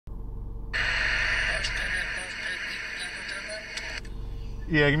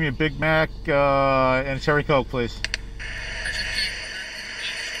Yeah, give me a Big Mac and a Cherry Coke, please.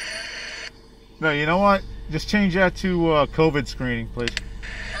 No, you know what? Just change that to COVID screening, please.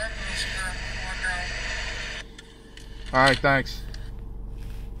 All right, thanks.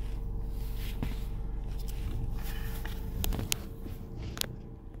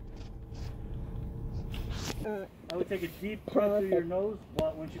 I would take a deep breath through your nose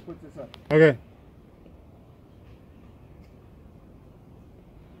when she puts this up. Okay.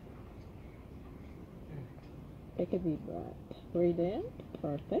 Take a deep breath. Breathe in.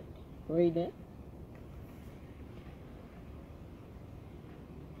 Perfect. Breathe in.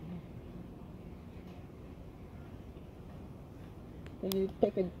 Then you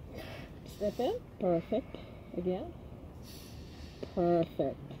take a step in. Perfect. Again.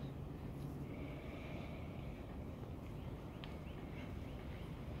 Perfect.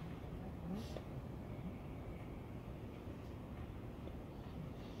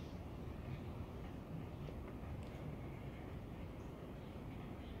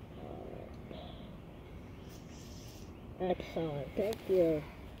 Excellent. Thank you.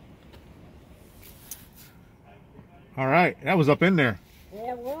 All right, that was up in there.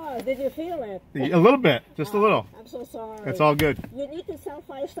 Yeah, it was. Did you feel it? A little bit, just a little. I'm so sorry. It's all good. You need to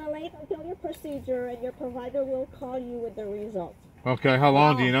self-isolate until your procedure, and your provider will call you with the results. Okay, how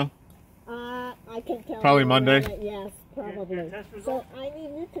long do you know? I can tell. Probably you Monday. Yes, probably. So I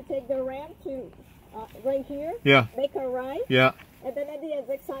need you to take the ramp to right here. Yeah. Make a right. Yeah. And then at the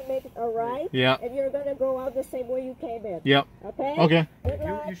exit sign, make a right. Yeah. And you're going to go out the same way you came in. Yep. Okay? Okay.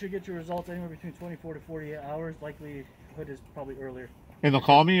 You should get your results anywhere between 24 to 48 hours. Likelihood is probably earlier. And they'll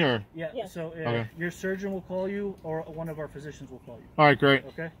call me, or? Yeah. Yes. So Okay. your surgeon will call you, or one of our physicians will call you. All right, great.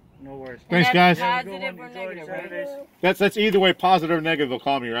 Okay? No worries. Thanks, guys. Positive or negative, right? That's either way, positive or negative, they'll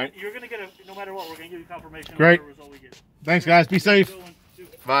call me, right? You're going to get no matter what, we're going to give you confirmation Great. of the result we get. Thanks, guys. Be safe.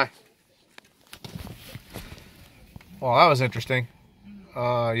 Bye. Well, that was interesting.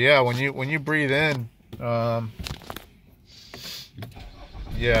 Yeah, when you breathe in,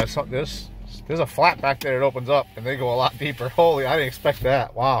 yeah, there's a flap back there that opens up, and they go a lot deeper. Holy, I didn't expect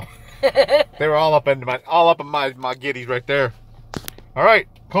that. Wow. They were all up in my giddies right there. All right,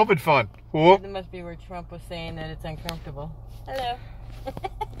 COVID fun. Cool. That must be where Trump was saying that it's uncomfortable. Hello. Yeah,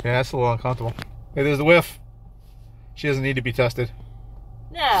 that's a little uncomfortable. Hey, there's the whiff. She doesn't need to be tested.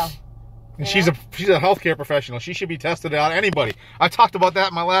 No. And she's a healthcare professional. She should be tested on anybody. I talked about that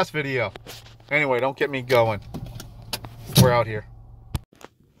in my last video. Anyway, don't get me going. We're out here.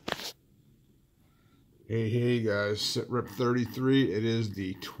 Hey guys, SITREP 33. It is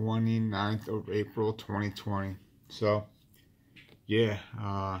the 29th of April 2020. So yeah,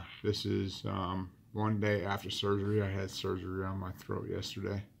 this is one day after surgery. I had surgery on my throat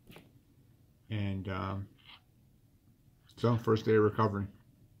yesterday, and so first day of recovery.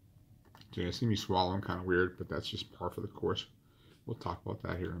 So you see me swallowing kind of weird, but that's just par for the course. We'll talk about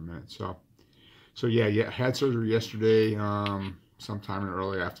that here in a minute. So yeah, I had surgery yesterday, sometime in the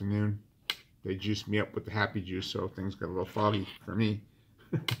early afternoon. They juiced me up with the happy juice, so things got a little foggy for me.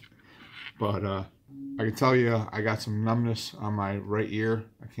 But I can tell you, I got some numbness on my right ear.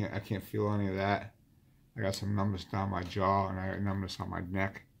 I can't feel any of that. I got some numbness down my jaw, and I got numbness on my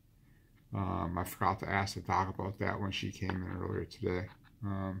neck. I forgot to ask the doc about that when she came in earlier today.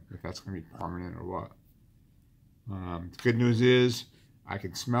 If that's going to be permanent or what. The good news is I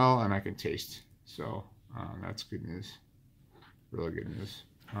can smell and I can taste. So that's good news. Really good news.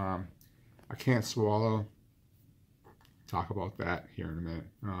 I can't swallow. Talk about that here in a minute.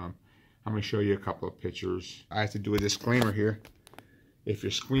 I'm going to show you a couple of pictures. I have to do a disclaimer here. If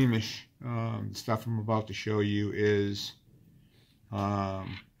you're squeamish, the stuff I'm about to show you is, yeah,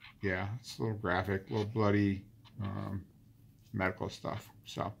 it's a little graphic, a little bloody, medical stuff.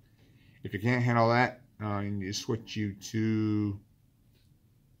 So if you can't handle that, you need to switch you to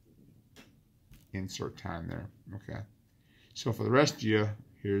insert time there. Okay. So for the rest of you,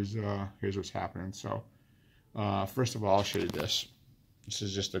 here's what's happening. So first of all, I'll show you this. This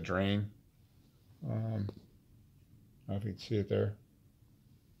is just a drain. I don't know if you can see it there.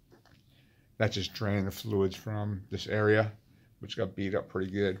 That just drained the fluids from this area, which got beat up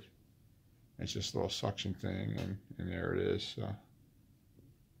pretty good. It's just a little suction thing, and there it is. So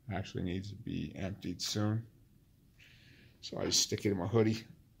it actually needs to be emptied soon. So I just stick it in my hoodie.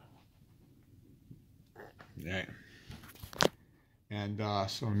 Yeah. And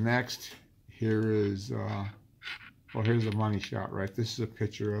so next, here is, well, here's a money shot, right? This is a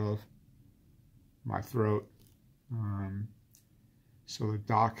picture of my throat. So the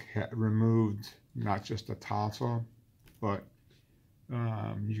doc had removed not just a tonsil, but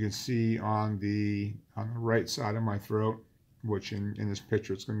You can see on the right side of my throat, which in this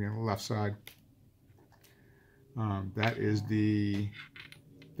picture it's going to be on the left side. That is I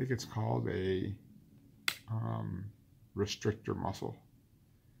think it's called a restrictor muscle,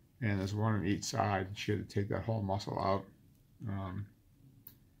 and there's one on each side. She had to take that whole muscle out,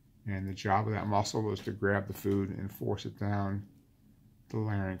 and the job of that muscle was to grab the food and force it down the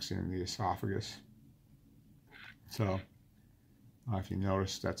larynx and the esophagus. So if you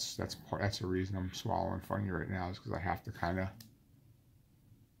notice, that's the reason I'm swallowing funny right now, is because I have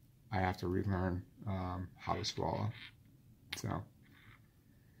to relearn how to swallow. So,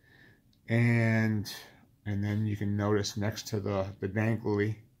 and then you can notice next to the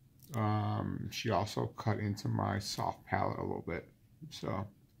dangly, she also cut into my soft palate a little bit. So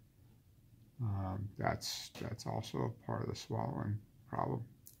that's also part of the swallowing problem.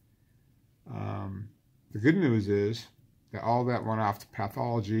 The good news is that all that went off to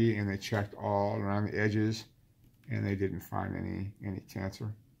pathology, and they checked all around the edges, and they didn't find any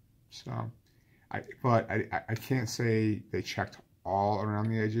cancer. So, but I can't say they checked all around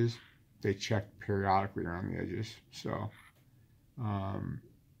the edges. They checked periodically around the edges. So,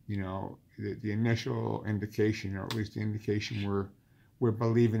 you know, the initial indication, or at least the indication we're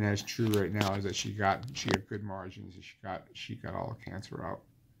believing as true right now, is that she got good margins, and she got all the cancer out.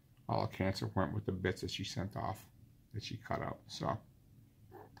 All the cancer went with the bits that she sent off, that she cut out. So,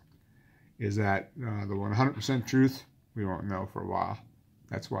 is that the 100% truth? We won't know for a while.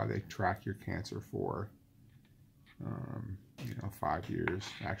 That's why they track your cancer for, you know, 5 years.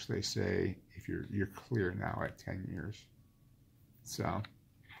 Actually, they say if you're clear now at 10 years. So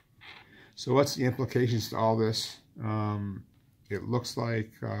what's the implications to all this? It looks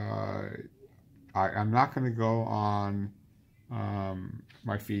like I'm not going to go on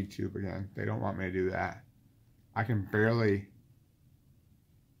my feed tube again. They don't want me to do that. I can barely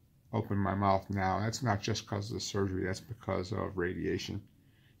open my mouth now. That's not just because of the surgery. That's because of radiation.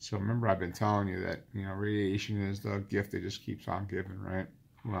 So remember, I've been telling you that, you know, radiation is the gift that just keeps on giving, right?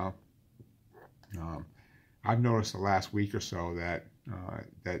 Well, I've noticed the last week or so that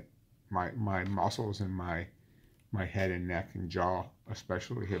that my muscles in my head and neck and jaw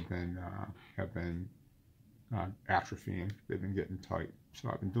especially have been atrophying. They've been getting tight. So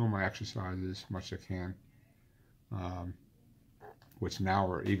I've been doing my exercises as much as I can, which now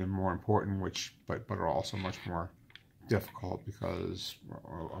are even more important, but are also much more difficult because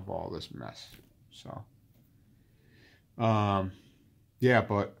of all this mess. So yeah,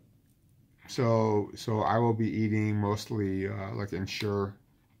 but so I will be eating mostly like Ensure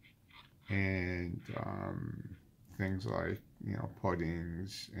and things like, you know,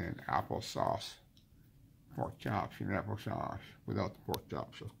 puddings and applesauce, pork chops and applesauce, without the pork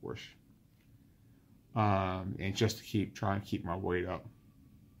chops, of course, and just to try and keep my weight up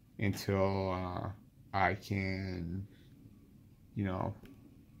until I can, you know,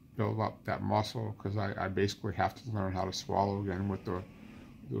 build up that muscle, because I basically have to learn how to swallow again with the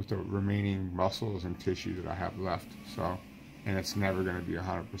remaining muscles and tissue that I have left. So, and it's never going to be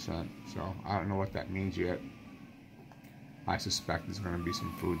 100%. So I don't know what that means yet. I suspect there's going to be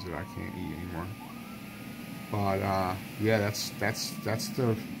some foods that I can't eat anymore. But yeah, that's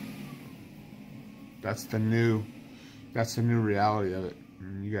the new reality of it.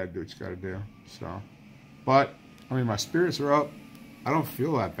 And you got to do what you got to do. So, but I mean, my spirits are up. I don't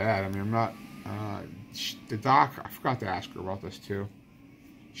feel that bad. I mean, I'm not. The doc, I forgot to ask her about this too.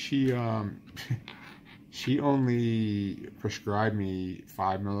 She she only prescribed me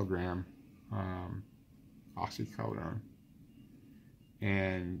 5 milligram oxycodone,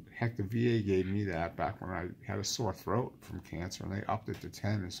 and heck, the VA gave me that back when I had a sore throat from cancer, and they upped it to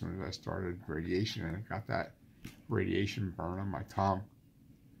 10 as soon as I started radiation, and I got that radiation burn on my tongue.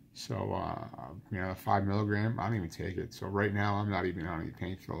 So, you know, 5 milligram, I don't even take it. So right now, I'm not even on any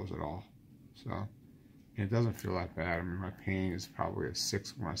painkillers at all. So, and it doesn't feel that bad. I mean, my pain is probably a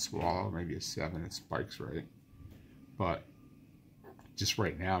 6 when I swallow, maybe a 7. It spikes, right? But just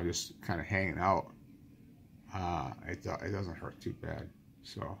right now, just kind of hanging out, it doesn't hurt too bad.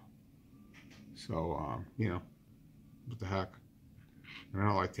 So, you know, what the heck? And I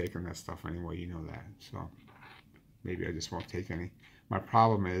don't like taking that stuff anyway, you know that. So maybe I just won't take any. My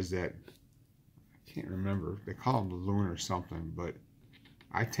problem is that I can't remember. They call them the loon or something, but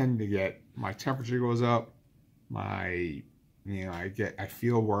I tend to get, my temperature goes up, I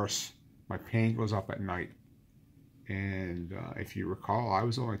feel worse, my pain goes up at night. And if you recall, I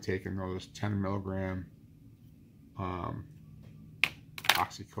was only taking those 10 milligram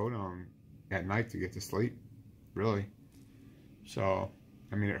oxycodone at night to get to sleep, really. So,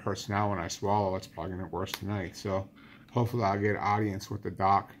 I mean, it hurts now when I swallow. It's probably going to get worse tonight. So, hopefully I'll get an audience with the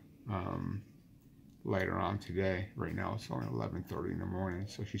doc later on today. Right now it's only 11:30 in the morning,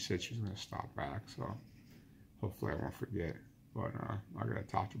 so she said she's going to stop back, so hopefully I won't forget. But I got to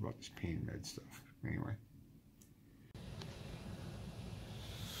talk to her about this pain med stuff anyway.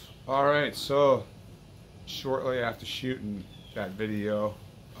 Alright, so shortly after shooting that video,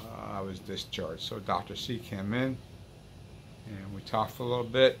 I was discharged. So Dr. C came in and we talked for a little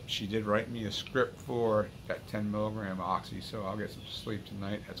bit. She did write me a script for that 10 milligram oxy, so I'll get some sleep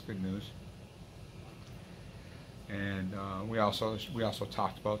tonight. That's good news. And we also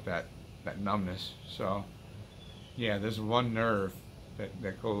talked about that numbness. So yeah, there's one nerve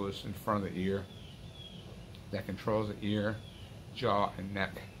that goes in front of the ear that controls the ear, jaw, and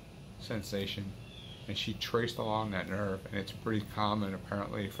neck sensation, and she traced along that nerve, and it's pretty common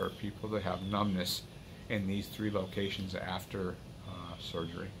apparently for people to have numbness in these 3 locations after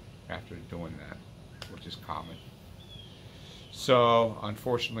surgery, after doing that, which is common. So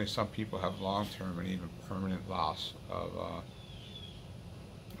unfortunately some people have long-term and even permanent loss of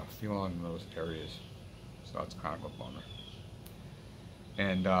feeling in those areas, so it's kind of a bummer.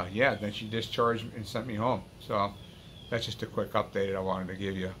 And yeah, then she discharged and sent me home. So that's just a quick update that I wanted to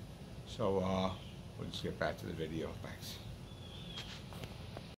give you. So we'll just get back to the video. Thanks.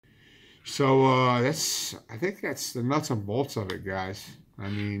 So I think that's the nuts and bolts of it, guys. I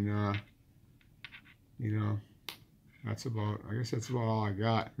mean, you know, that's about, I guess that's about all I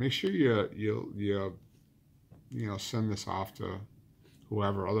got. Make sure you know, send this off to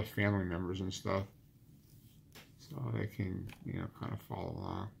whoever, other family members and stuff, so they can, you know, kind of follow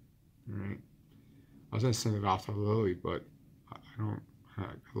along. All right. I was gonna send it off to Lily, but I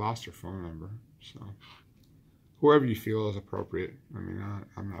lost her phone number. So whoever you feel is appropriate. I mean,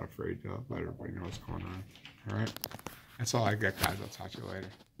 I'm not afraid to let everybody know what's going on. All right. That's all I got, guys. I'll talk to you later.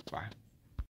 Bye.